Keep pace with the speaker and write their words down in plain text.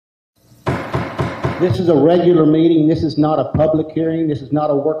This is a regular meeting. This is not a public hearing. This is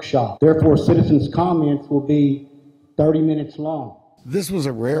not a workshop. Therefore, citizens' comments will be 30 minutes long. This was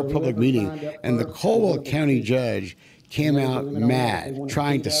a rare public meeting, and the Caldwell County judge came out mad,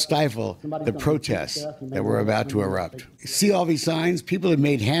 trying to stifle the protests that were about to erupt. See all these signs? People had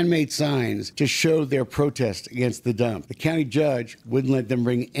made handmade signs to show their protest against the dump. The county judge wouldn't let them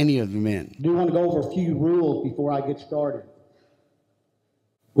bring any of them in. I do want to go over a few rules before I get started.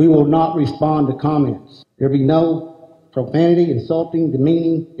 We will not respond to comments. There will be no profanity, insulting,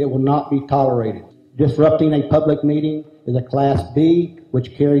 demeaning. It will not be tolerated. Disrupting a public meeting is a Class B,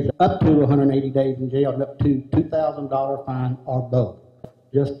 which carries up to 180 days in jail and up to $2,000 fine or both.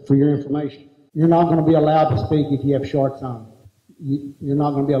 Just for your information. You're not going to be allowed to speak if you have shorts on. You're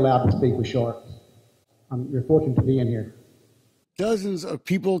not going to be allowed to speak with shorts. You're fortunate to be in here. Dozens of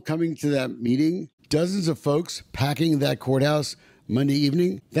people coming to that meeting, dozens of folks packing that courthouse Monday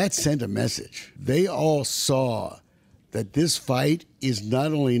evening, that sent a message. They all saw that this fight is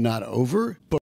not only not over, but